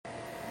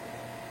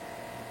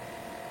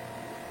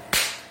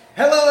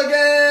Hello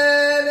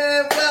again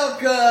and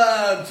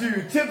welcome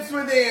to Tips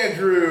with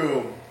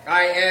Andrew.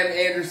 I am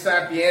Andrew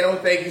Sapiano.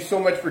 Thank you so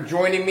much for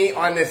joining me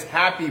on this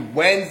happy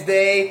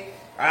Wednesday.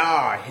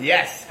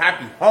 Yes,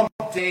 happy hump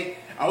day.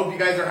 I hope you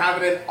guys are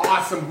having an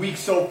awesome week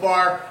so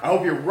far. I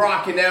hope you're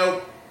rocking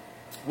out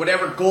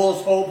whatever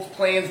goals, hopes,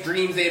 plans,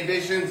 dreams,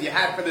 ambitions you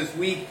had for this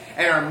week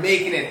and are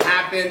making it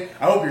happen.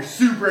 I hope you're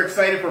super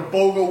excited for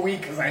BOGO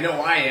week because I know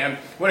I am.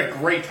 What a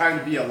great time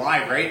to be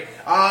alive, right?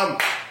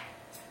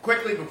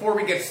 Quickly, before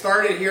we get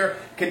started here,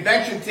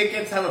 convention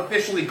tickets have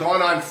officially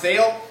gone on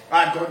sale.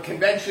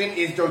 Convention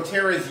is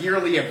doTERRA's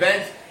yearly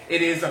event.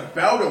 It is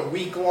about a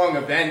week-long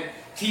event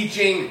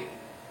teaching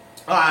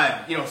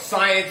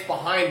science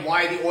behind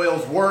why the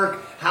oils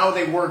work, how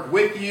they work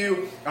with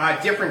you,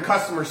 different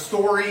customer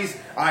stories,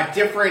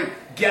 different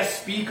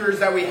guest speakers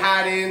that we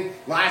had in.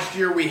 Last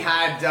year we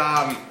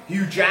had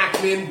Hugh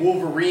Jackman,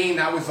 Wolverine,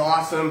 that was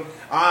awesome.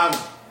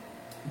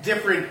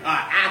 Different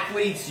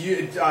athletes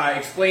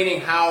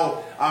explaining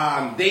how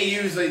they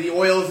use the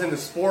oils in the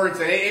sports,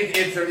 and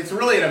it's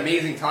really an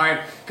amazing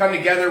time. Come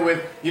together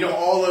with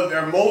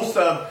most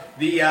of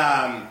the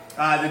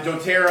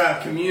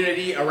doTERRA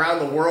community around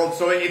the world,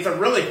 so it's a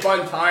really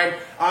fun time.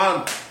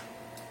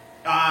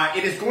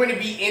 It is going to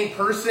be in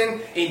person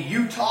in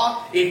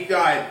Utah.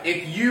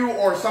 If you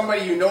or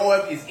somebody you know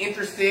of is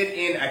interested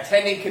in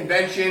attending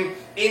convention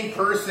in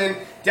person,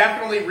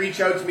 definitely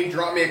reach out to me,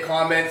 drop me a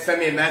comment, send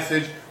me a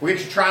message. We'll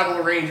get you travel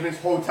arrangements,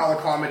 hotel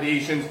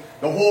accommodations,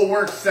 the whole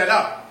works set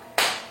up.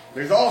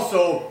 There's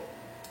also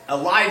a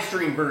live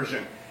stream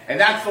version, and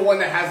that's the one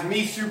that has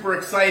me super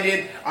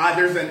excited.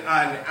 There's an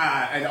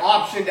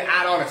option to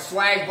add on a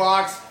swag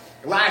box.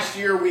 Last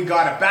year we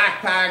got a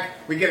backpack.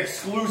 We get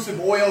exclusive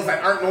oils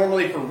that aren't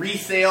normally for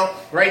resale,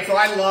 right? So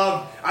I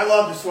love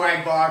the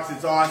swag box.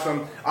 It's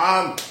awesome.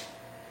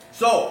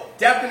 So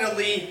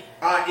definitely,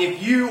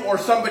 if you or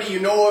somebody you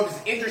know of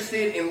is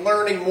interested in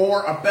learning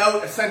more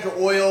about essential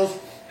oils,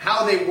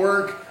 how they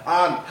work,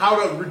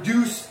 how to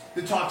reduce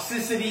the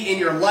toxicity in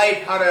your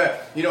life, how to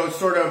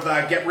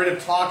get rid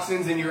of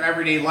toxins in your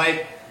everyday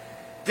life,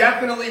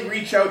 definitely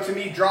reach out to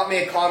me, drop me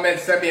a comment,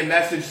 send me a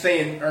message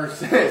saying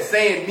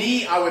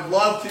me, I would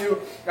love to,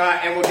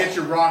 and we'll get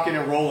you rocking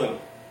and rolling.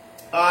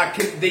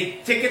 The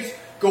tickets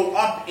go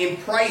up in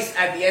price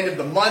at the end of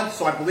the month,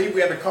 so I believe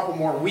we have a couple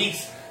more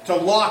weeks to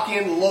lock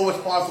in the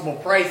lowest possible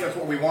price. That's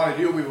what we want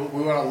to do. We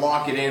want to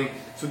lock it in.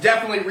 So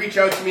definitely reach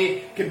out to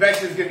me.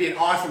 Convention is going to be an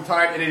awesome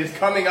time, and it is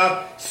coming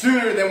up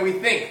sooner than we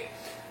think.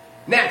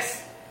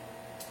 Next,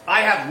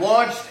 I have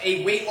launched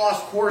a weight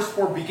loss course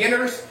for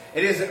beginners.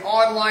 It is an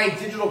online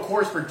digital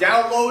course for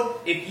download.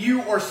 If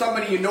you or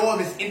somebody you know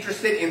of is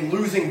interested in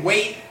losing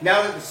weight,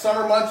 now that the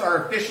summer months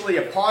are officially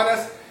upon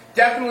us,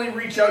 definitely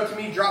reach out to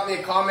me, drop me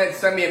a comment,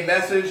 send me a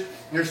message.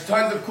 There's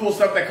tons of cool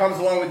stuff that comes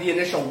along with the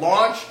initial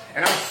launch,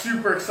 and I'm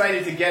super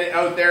excited to get it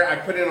out there. I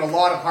put in a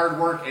lot of hard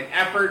work and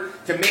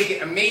effort to make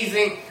it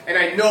amazing, and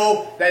I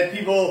know that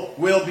people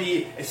will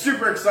be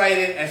super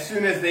excited as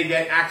soon as they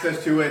get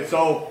access to it.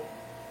 So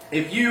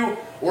if you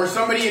or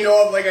somebody you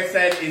know of, like I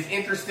said, is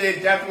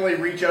interested, definitely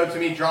reach out to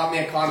me, drop me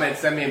a comment,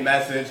 send me a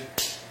message,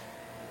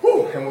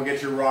 and we'll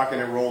get you rocking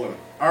and rolling.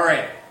 All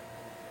right.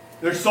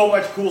 There's so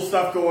much cool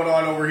stuff going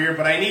on over here,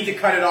 but I need to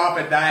cut it off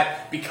at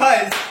that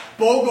because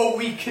BOGO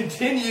week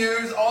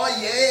continues. Oh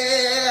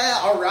yeah!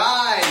 All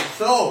right.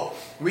 So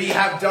we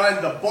have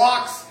done the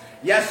box.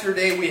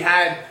 Yesterday we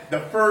had the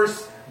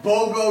first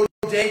BOGO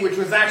day, which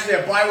was actually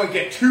a buy one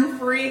get two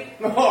free.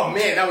 Oh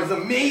man, that was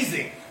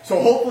amazing. So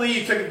hopefully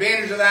you took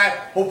advantage of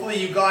that. Hopefully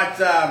you took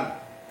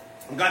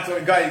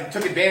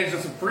advantage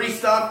of some free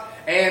stuff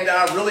and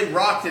really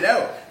rocked it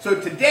out. So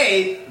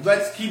today,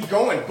 let's keep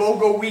going.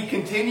 BOGO week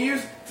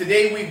continues.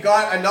 Today we've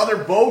got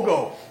another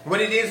BOGO. What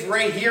it is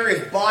right here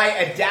is buy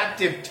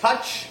Adaptive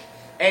Touch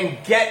and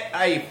get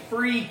a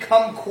free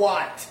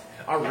kumquat.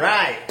 All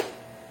right.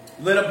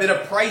 Little bit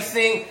of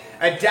pricing.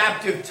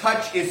 Adaptive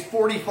Touch is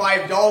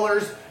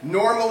 $45.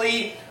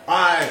 Normally,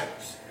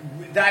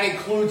 that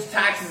includes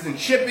taxes and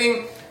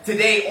shipping.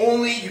 Today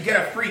only, you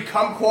get a free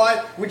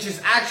kumquat, which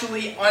is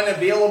actually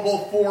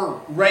unavailable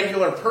for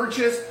regular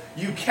purchase.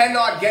 You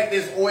cannot get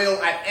this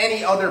oil at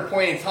any other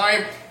point in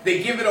time.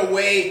 They give it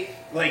away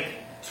like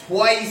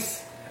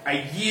twice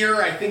a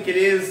year, I think it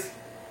is.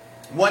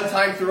 One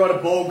time throughout a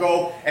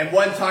BOGO and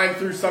one time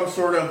through some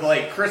sort of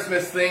like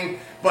Christmas thing.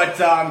 But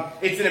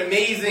it's an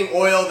amazing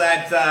oil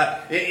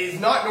that is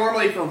not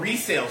normally for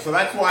resale. So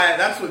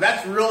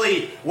that's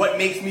really what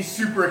makes me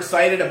super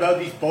excited about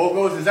these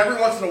BOGOs is every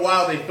once in a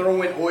while they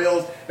throw in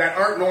oils that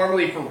aren't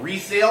normally for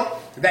resale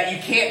that you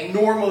can't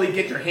normally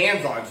get your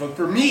hands on. So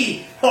for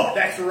me,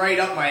 that's right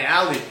up my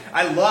alley.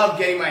 I love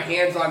getting my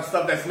hands on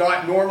stuff that's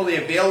not normally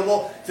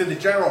available to the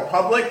general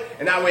public,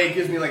 and that way it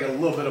gives me like a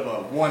little bit of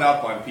a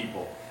one-up on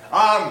people.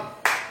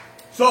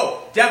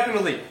 So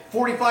definitely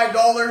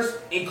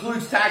 $45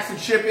 includes tax and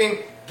shipping.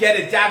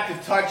 Get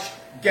Adaptive Touch,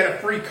 get a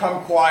free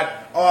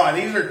kumquat.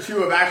 These are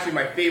two of actually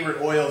my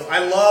favorite oils.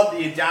 I love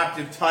the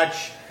Adaptive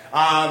Touch.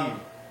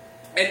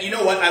 And you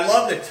know what? I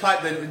love the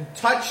touch. The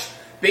touch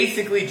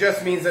basically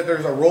just means that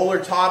there's a roller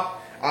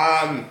top.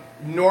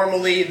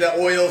 Normally the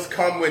oils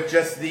come with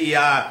just the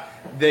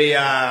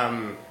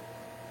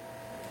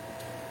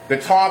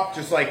top,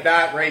 just like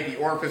that, right? The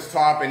orifice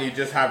top, and you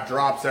just have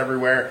drops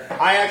everywhere.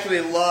 I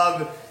actually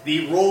love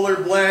the roller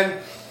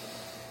blend.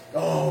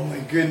 Oh my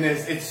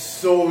goodness, it's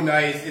so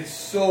nice. It's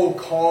so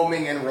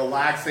calming and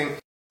relaxing.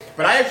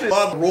 But I actually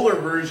love the roller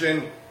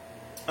version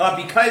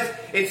because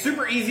it's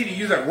super easy to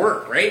use at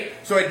work, right?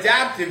 So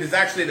Adaptive is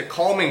actually the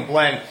calming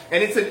blend,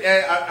 and it's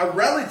a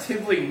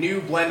relatively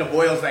new blend of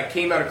oils that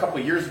came out a couple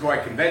of years ago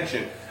at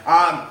convention.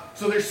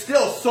 So there's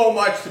still so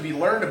much to be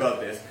learned about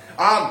this.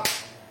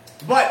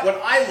 But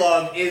what I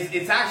love is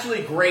it's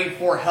actually great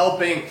for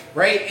helping,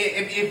 right?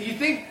 If you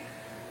think,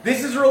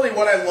 this is really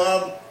what I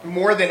love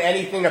more than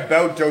anything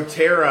about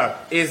doTERRA,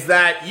 is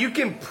that you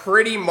can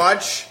pretty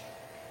much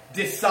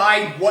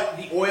decide what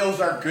the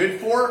oils are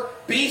good for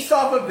based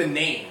off of the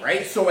name,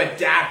 right? So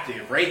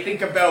Adaptive, right?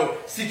 Think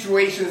about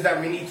situations that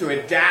we need to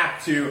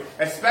adapt to,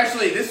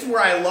 especially, this is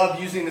where I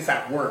love using this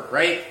at work,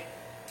 right?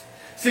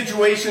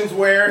 Situations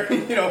where,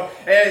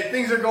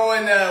 things are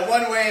going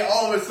one way,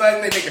 all of a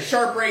sudden they make a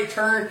sharp right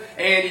turn,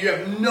 and you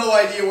have no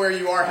idea where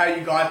you are, how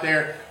you got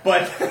there,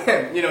 but,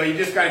 you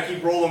just got to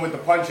keep rolling with the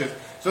punches.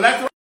 So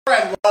that's where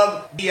I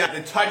love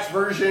the touch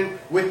version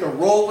with the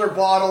roller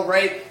bottle,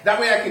 right? That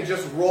way I can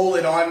just roll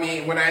it on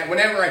me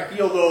whenever I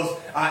feel those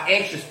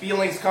anxious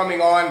feelings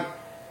coming on,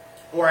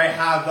 or I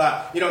have,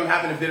 I'm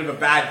having a bit of a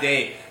bad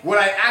day. What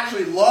I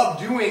actually love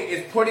doing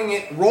is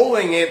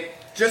rolling it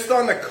just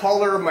on the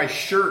collar of my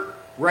shirt,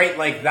 right,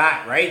 like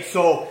that, right?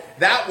 So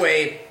that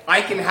way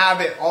I can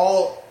have it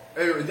all,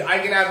 I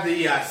can have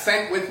the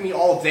scent with me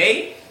all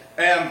day.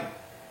 I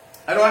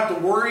don't have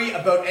to worry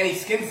about any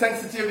skin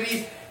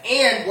sensitivities.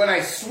 And when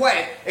I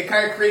sweat, it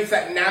kind of creates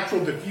that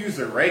natural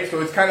diffuser, right? So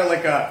it's kind of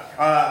like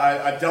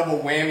a double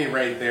whammy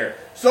right there.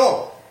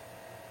 So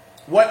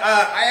what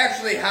I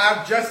actually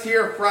have just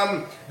here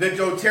from the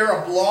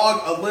doTERRA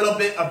blog, a little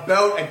bit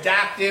about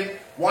Adaptive,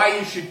 why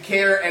you should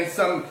care, and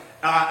some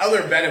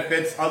other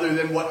benefits other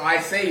than what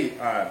I say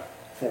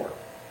for.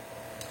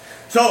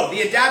 So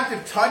the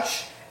Adaptive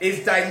Touch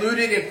is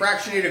diluted in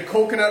fractionated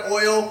coconut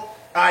oil,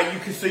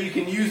 so you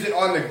can use it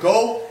on the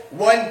go.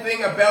 One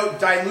thing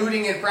about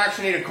diluting in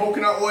fractionated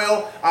coconut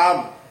oil,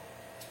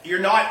 you're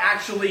not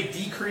actually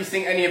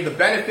decreasing any of the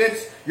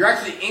benefits, you're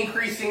actually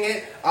increasing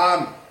it.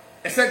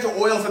 Essential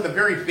oils at the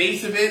very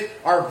base of it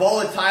are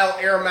volatile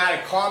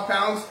aromatic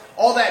compounds.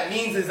 All that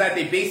means is that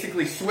they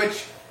basically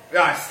switch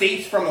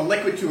states from a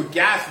liquid to a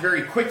gas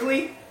very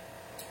quickly.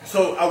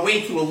 So a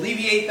way to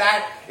alleviate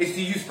that is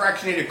to use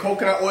fractionated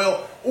coconut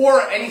oil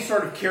or any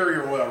sort of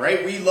carrier oil,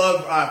 right? We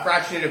love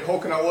fractionated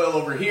coconut oil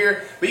over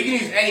here, but you can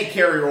use any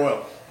carrier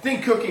oil.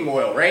 Think cooking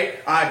oil, right?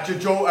 Olive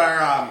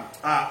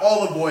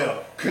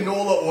oil,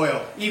 canola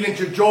oil, even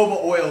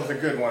jojoba oil is a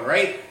good one,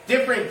 right?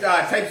 Different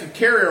types of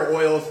carrier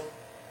oils.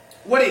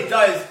 What it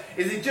does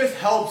is it just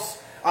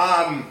helps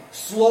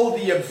slow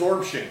the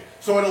absorption.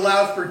 So it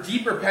allows for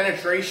deeper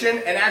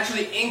penetration and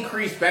actually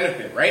increased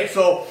benefit, right?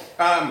 So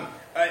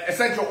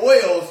essential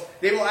oils,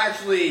 they will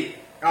actually,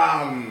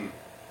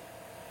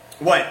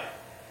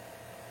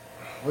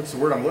 what's the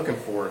word I'm looking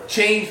for?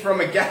 Change from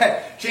a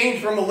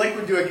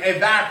liquid to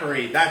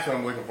evaporate. That's what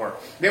I'm looking for.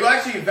 They will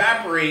actually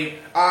evaporate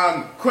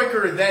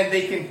quicker than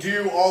they can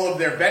do all of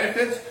their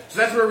benefits. So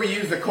that's where we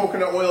use the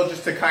coconut oil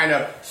just to kind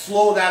of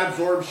slow that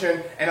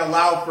absorption and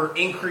allow for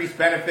increased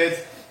benefits.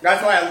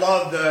 That's why I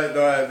love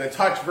the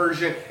Touch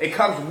version. It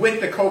comes with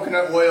the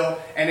coconut oil,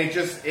 and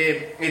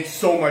it's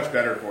so much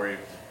better for you.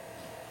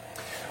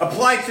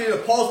 Apply to the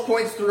pulse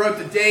points throughout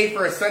the day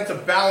for a sense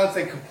of balance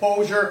and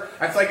composure.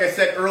 That's like I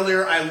said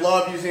earlier, I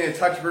love using the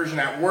Touch version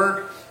at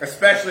work,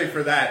 especially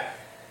for that.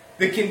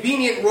 The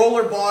convenient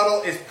roller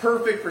bottle is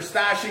perfect for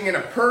stashing in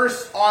a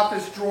purse,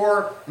 office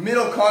drawer,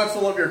 middle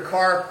console of your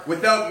car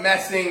without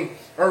messing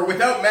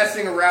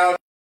around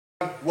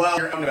while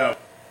you're out and about.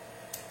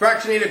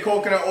 Fractionated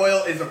coconut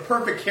oil is a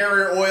perfect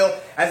carrier oil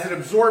as it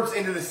absorbs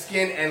into the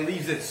skin and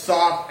leaves it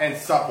soft and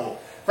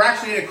supple.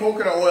 Fractionated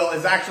coconut oil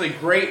is actually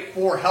great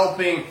for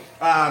helping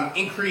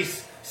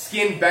increase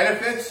skin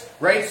benefits,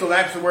 right? So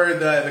that's where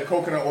the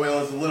coconut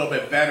oil is a little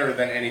bit better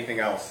than anything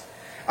else.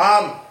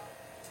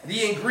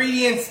 The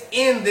ingredients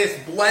in this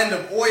blend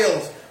of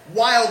oils: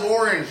 wild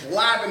orange,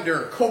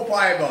 lavender,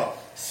 copaiba,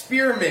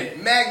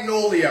 spearmint,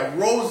 magnolia,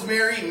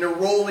 rosemary,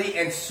 neroli,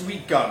 and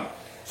sweet gum.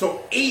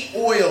 So 8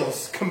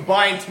 oils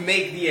combined to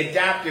make the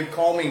Adaptive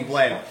Calming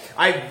Blend.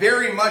 I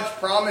very much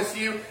promise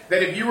you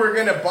that if you were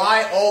going to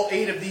buy all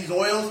 8 of these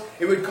oils,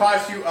 it would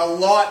cost you a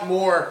lot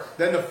more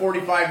than the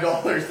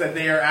 $45 that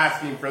they are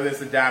asking for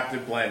this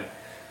Adaptive Blend.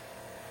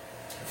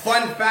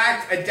 Fun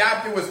fact,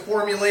 Adaptive was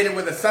formulated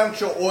with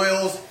essential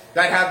oils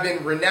that have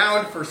been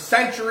renowned for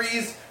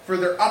centuries for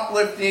their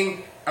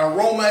uplifting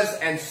aromas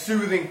and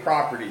soothing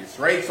properties,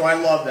 right? So I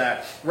love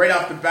that. Right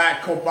off the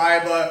bat,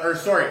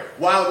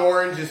 wild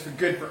orange is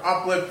good for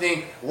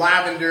uplifting.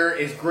 Lavender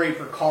is great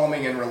for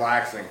calming and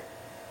relaxing.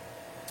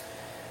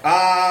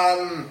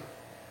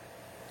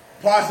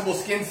 possible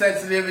skin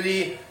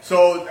sensitivity.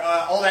 So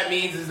all that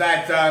means is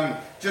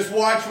that just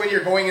watch when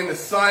you're going in the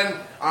sun.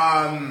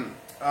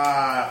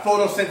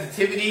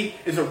 Photosensitivity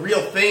is a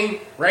real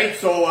thing, right?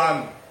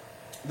 So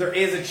there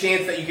is a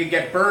chance that you could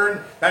get burned.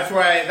 That's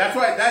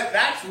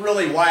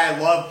really why I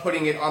love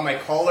putting it on my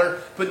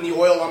collar, putting the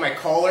oil on my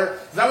collar.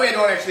 So that way I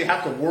don't actually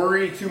have to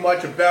worry too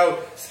much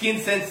about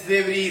skin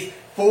sensitivities,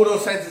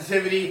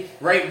 photosensitivity,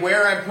 right?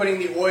 Where I'm putting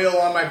the oil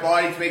on my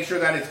body to make sure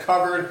that it's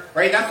covered,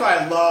 right? That's why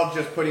I love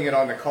just putting it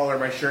on the collar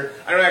of my shirt.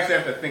 I don't actually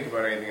have to think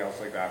about anything else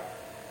like that.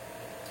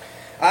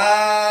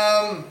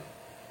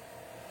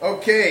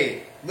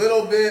 Okay,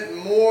 little bit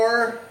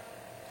more.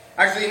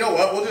 Actually, you know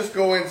what? We'll just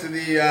go into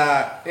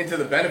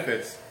the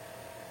benefits.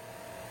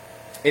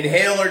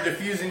 Inhale or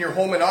diffuse in your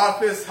home and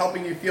office,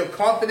 helping you feel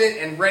confident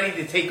and ready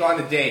to take on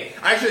the day.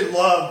 I actually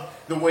love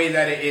the way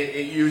that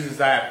it uses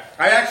that.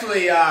 I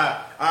actually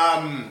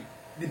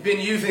been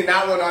using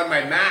that one on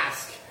my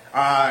mask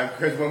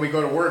because when we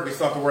go to work, we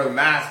still have to wear the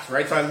masks,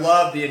 right? So I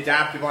love the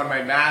Adaptiv on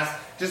my mask.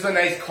 Just a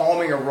nice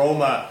calming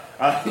aroma,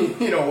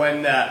 you know,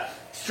 when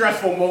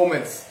stressful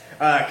moments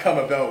come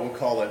about, we'll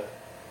call it.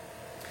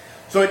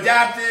 So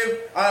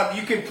Adaptiv,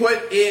 you can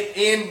put it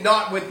in,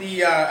 not with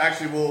the,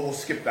 actually we'll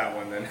skip that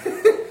one then.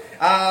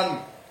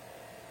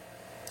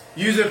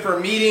 Use it for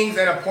meetings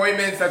and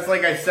appointments. That's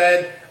like I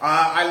said,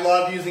 I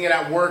love using it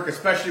at work,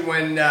 especially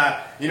when,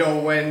 you know,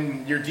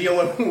 when you're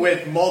dealing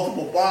with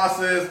multiple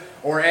bosses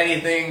or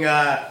anything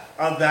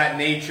of that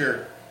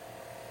nature.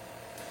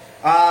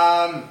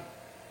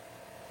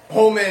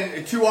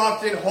 Too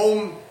often,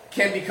 home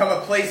can become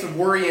a place of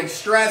worry and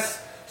stress.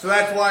 So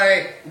that's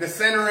why the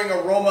centering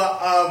aroma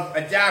of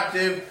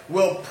Adaptiv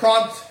will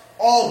prompt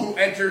all who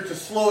enter to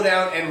slow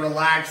down and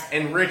relax,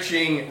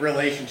 enriching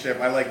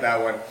relationship. I like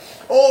that one.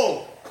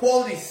 Oh,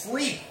 quality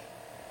sleep.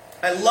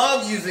 I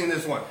love using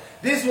this one.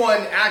 This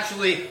one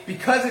actually,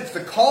 because it's the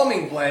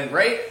calming blend,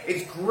 right?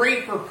 It's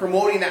great for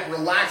promoting that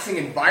relaxing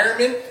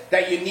environment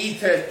that you need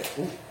to,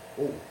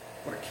 oh,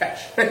 what a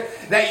catch,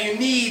 that you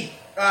need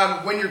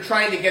when you're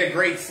trying to get a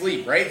great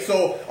sleep, right?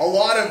 So a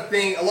lot of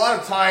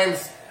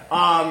times,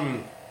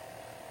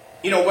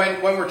 you know,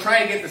 when we're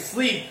trying to get to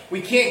sleep,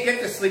 we can't get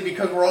to sleep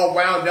because we're all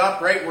wound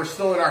up, right? We're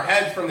still in our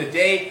heads from the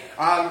day,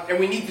 and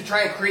we need to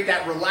try and create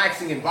that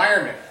relaxing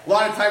environment. A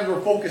lot of times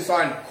we're focused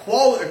on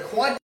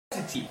quantity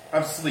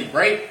of sleep,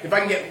 right? If I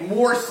can get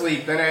more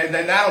sleep, then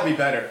that'll be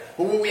better.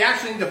 But what we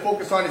actually need to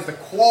focus on is the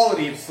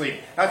quality of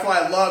sleep. That's why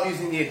I love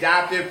using the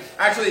Adaptiv.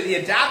 Actually, the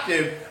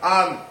Adaptiv,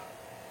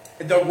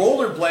 the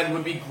roller blend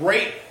would be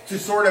great to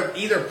sort of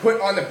either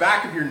put on the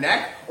back of your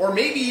neck or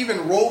maybe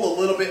even roll a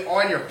little bit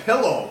on your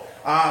pillow.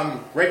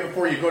 Right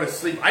before you go to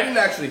sleep. I didn't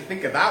actually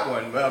think of that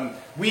one.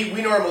 We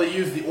normally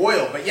use the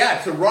oil, but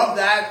yeah, to rub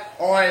that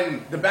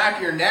on the back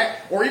of your neck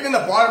or even the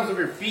bottoms of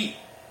your feet.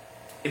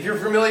 If you're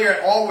familiar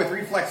at all with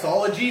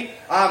reflexology,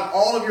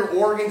 all of your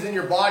organs in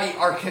your body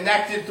are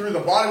connected through the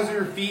bottoms of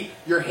your feet,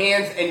 your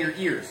hands, and your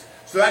ears.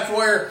 So that's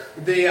where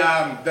the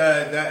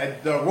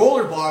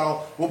roller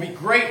bottle will be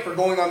great for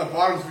going on the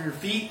bottoms of your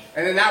feet,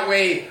 and then that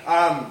way,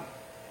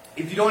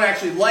 if you don't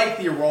actually like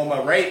the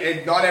aroma, right?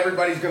 And not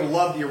everybody's going to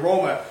love the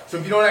aroma. So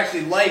if you don't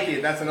actually like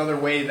it, that's another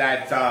way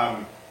that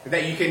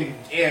that you can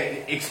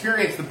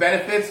experience the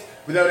benefits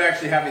without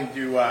actually having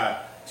to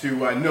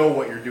know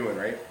what you're doing,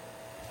 right?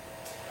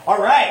 All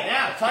right,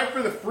 now time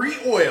for the free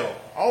oil.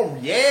 Oh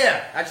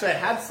yeah, actually I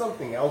had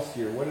something else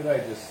here. What did I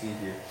just see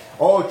here?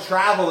 Oh,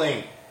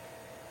 traveling.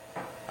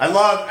 I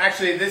love,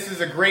 actually, this is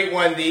a great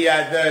one.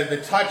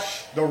 The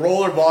touch, the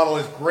roller bottle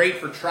is great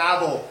for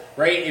travel,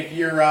 right? If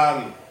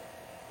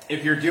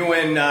you're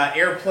doing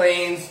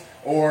airplanes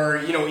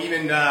or, you know,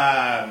 even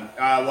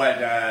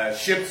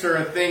ships are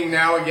a thing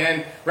now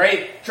again,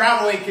 right?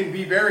 Traveling can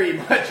be very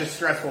much a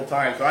stressful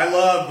time. So I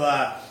love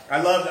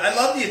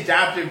the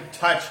Adaptiv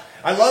touch.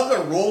 I love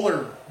the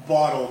roller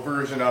bottle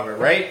version of it,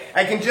 right?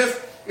 I can just,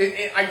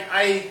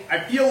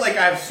 I feel like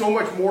I have so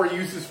much more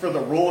uses for the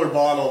roller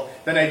bottle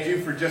than I do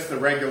for just the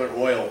regular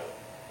oil.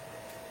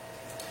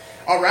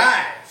 All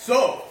right,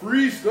 so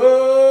free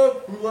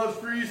stuff. Who loves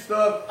free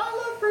stuff? I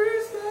love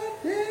free stuff,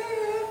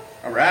 yeah.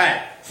 All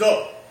right,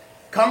 so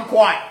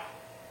Kumquat.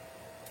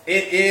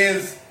 It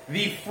is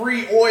the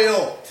free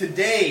oil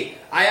today.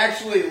 I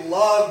actually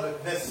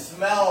love the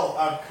smell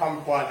of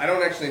Kumquat. I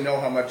don't actually know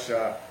how much,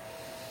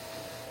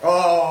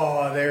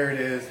 oh, there it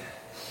is.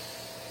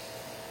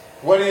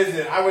 What is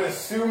it? I would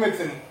assume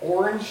it's an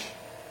orange.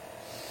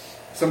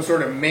 Some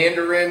sort of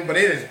mandarin, but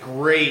it is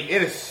great.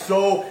 It is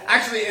so,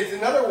 actually it's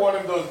another one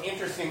of those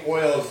interesting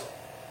oils.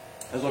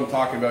 That's what I'm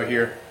talking about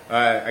here.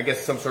 I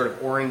guess some sort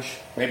of orange,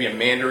 maybe a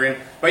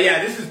mandarin. But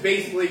yeah, this is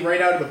basically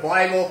right out of the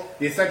Bible,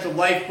 the Essential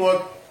Life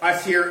book.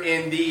 Us here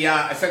in the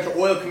essential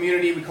oil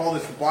community, we call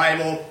this the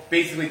Bible.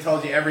 Basically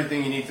tells you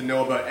everything you need to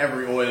know about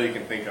every oil you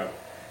can think of.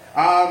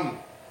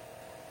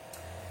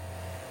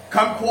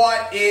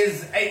 Kumquat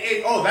is,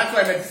 oh, that's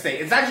what I meant to say.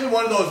 It's actually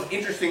one of those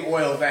interesting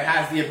oils that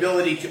has the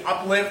ability to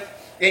uplift.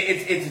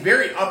 It's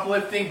very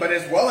uplifting, but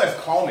as well as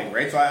calming,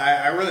 right? So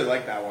I really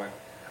like that one.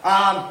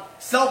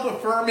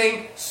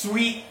 Self-affirming,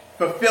 sweet,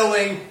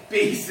 fulfilling,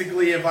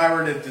 basically, if I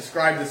were to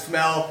describe the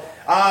smell.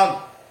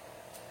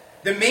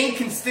 The main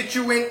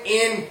constituent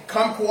in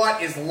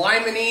kumquat is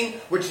limonene,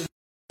 which is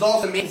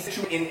also the main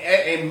constituent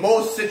in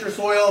most citrus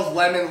oils,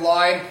 lemon,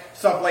 lime,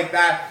 stuff like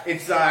that.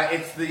 It's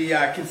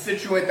the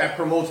constituent that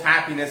promotes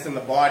happiness in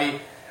the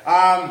body.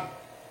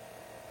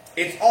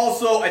 It's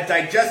also a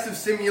digestive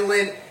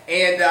stimulant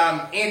and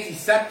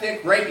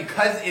antiseptic, right?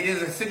 Because it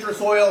is a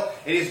citrus oil,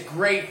 it is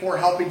great for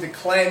helping to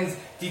cleanse,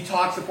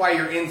 detoxify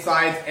your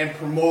insides, and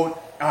promote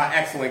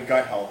excellent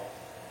gut health.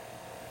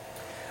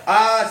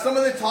 Some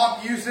of the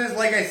top uses,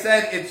 like I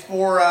said, it's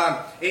for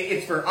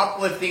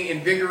uplifting,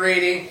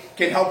 invigorating,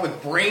 can help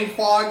with brain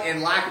fog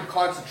and lack of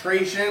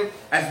concentration,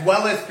 as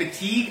well as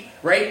fatigue,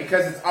 right?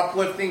 Because it's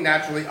uplifting,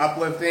 naturally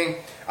uplifting.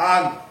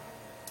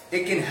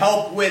 It can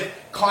help with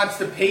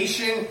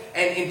constipation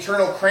and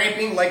internal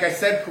cramping. Like I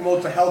said,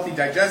 promotes a healthy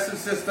digestive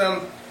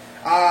system.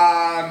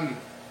 High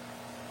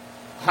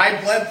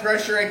blood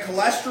pressure and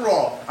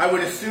cholesterol. I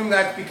would assume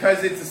that's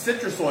because it's a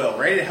citrus oil,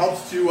 right? It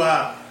helps to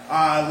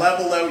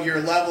level out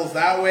your levels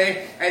that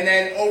way. And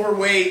then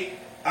overweight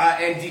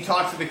and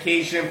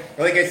detoxification.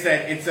 Like I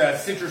said, it's a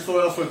citrus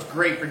oil, so it's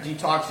great for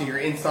detoxing your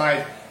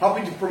insides,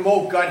 helping to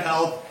promote gut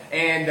health,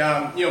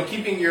 and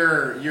keeping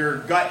your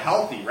gut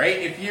healthy, right?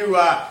 If you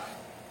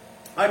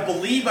I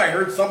believe I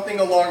heard something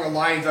along the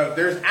lines of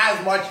there's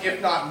as much, if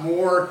not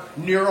more,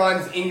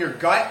 neurons in your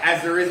gut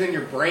as there is in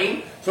your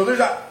brain. So there's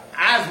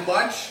as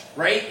much,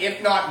 right,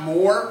 if not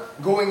more,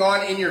 going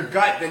on in your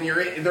gut than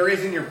there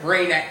is in your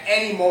brain at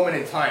any moment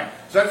in time.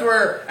 So that's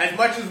where, as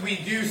much as we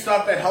do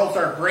stuff that helps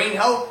our brain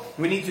health,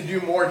 we need to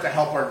do more to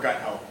help our gut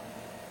health.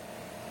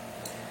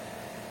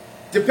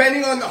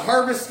 Depending on the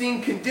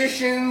harvesting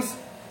conditions,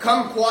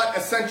 kumquat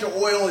essential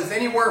oil is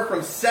anywhere from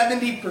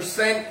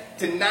 70%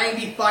 to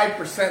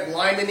 95%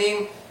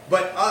 limonene,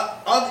 but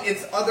of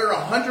its other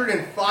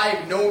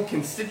 105 known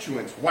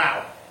constituents,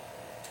 wow,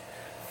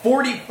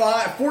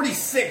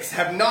 46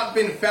 have not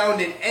been found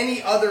in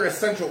any other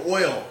essential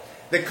oil.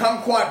 The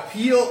kumquat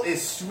peel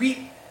is sweet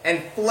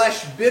and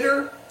flesh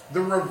bitter,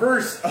 the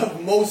reverse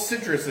of most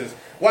citruses.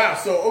 Wow,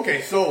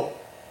 so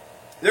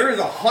there is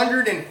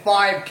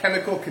 105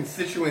 chemical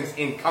constituents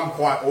in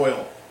kumquat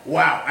oil.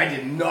 Wow, I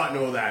did not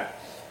know that.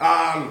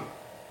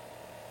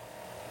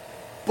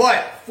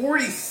 But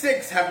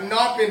 46 have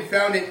not been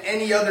found in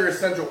any other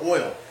essential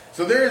oil.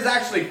 So there is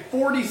actually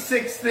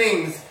 46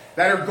 things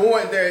that are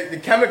the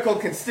chemical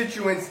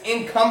constituents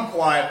in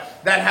kumquat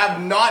that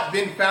have not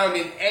been found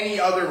in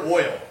any other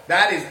oil.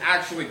 That is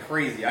actually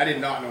crazy. I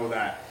did not know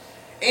that.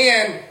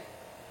 And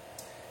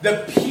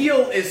the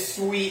peel is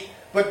sweet,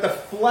 but the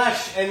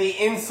flesh and the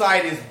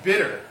inside is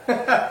bitter.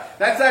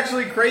 That's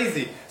actually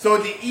crazy.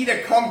 So to eat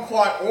a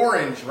kumquat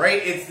orange,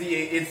 right? It's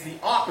the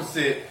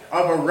opposite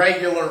of a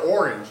regular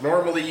orange.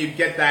 Normally you'd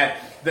get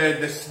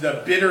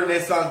the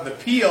bitterness of the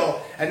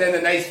peel and then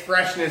the nice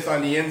freshness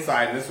on the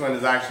inside. And this one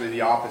is actually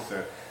the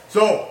opposite.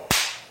 So,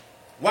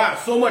 wow,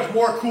 so much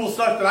more cool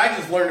stuff that I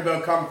just learned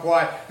about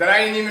kumquat that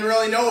I didn't even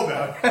really know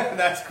about.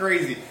 That's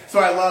crazy. So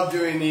I love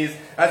doing these.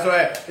 That's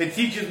why it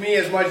teaches me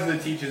as much as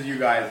it teaches you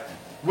guys.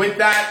 With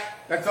that,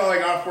 that's all I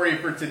got for you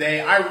for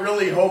today. I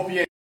really hope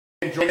you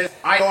enjoyed this.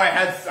 I know I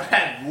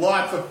had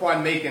lots of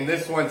fun making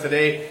this one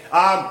today.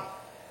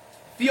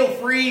 Feel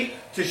free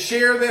to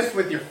share this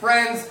with your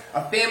friends,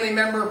 a family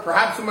member,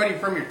 perhaps somebody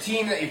from your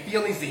team that you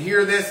feel needs to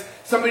hear this,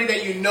 somebody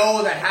that you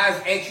know that has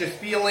anxious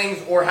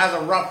feelings or has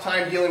a rough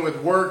time dealing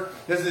with work.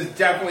 This is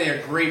definitely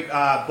a great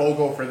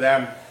BOGO for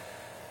them.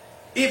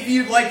 If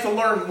you'd like to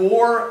learn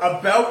more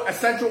about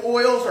essential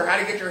oils or how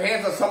to get your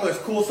hands on some of this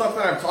cool stuff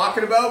that I'm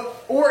talking about,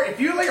 or if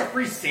you'd like a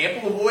free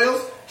sample of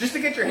oils, just to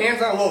get your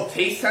hands on a little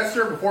taste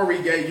tester before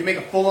you make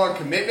a full-on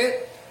commitment,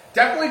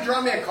 definitely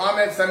drop me a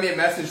comment, send me a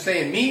message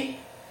saying me,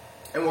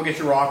 and we'll get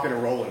you rocking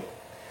and rolling.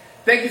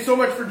 Thank you so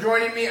much for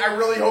joining me. I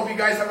really hope you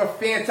guys have a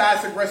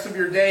fantastic rest of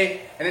your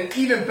day and an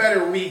even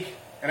better week,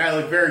 and I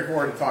look very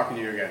forward to talking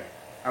to you again.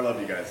 I love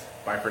you guys.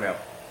 Bye for now.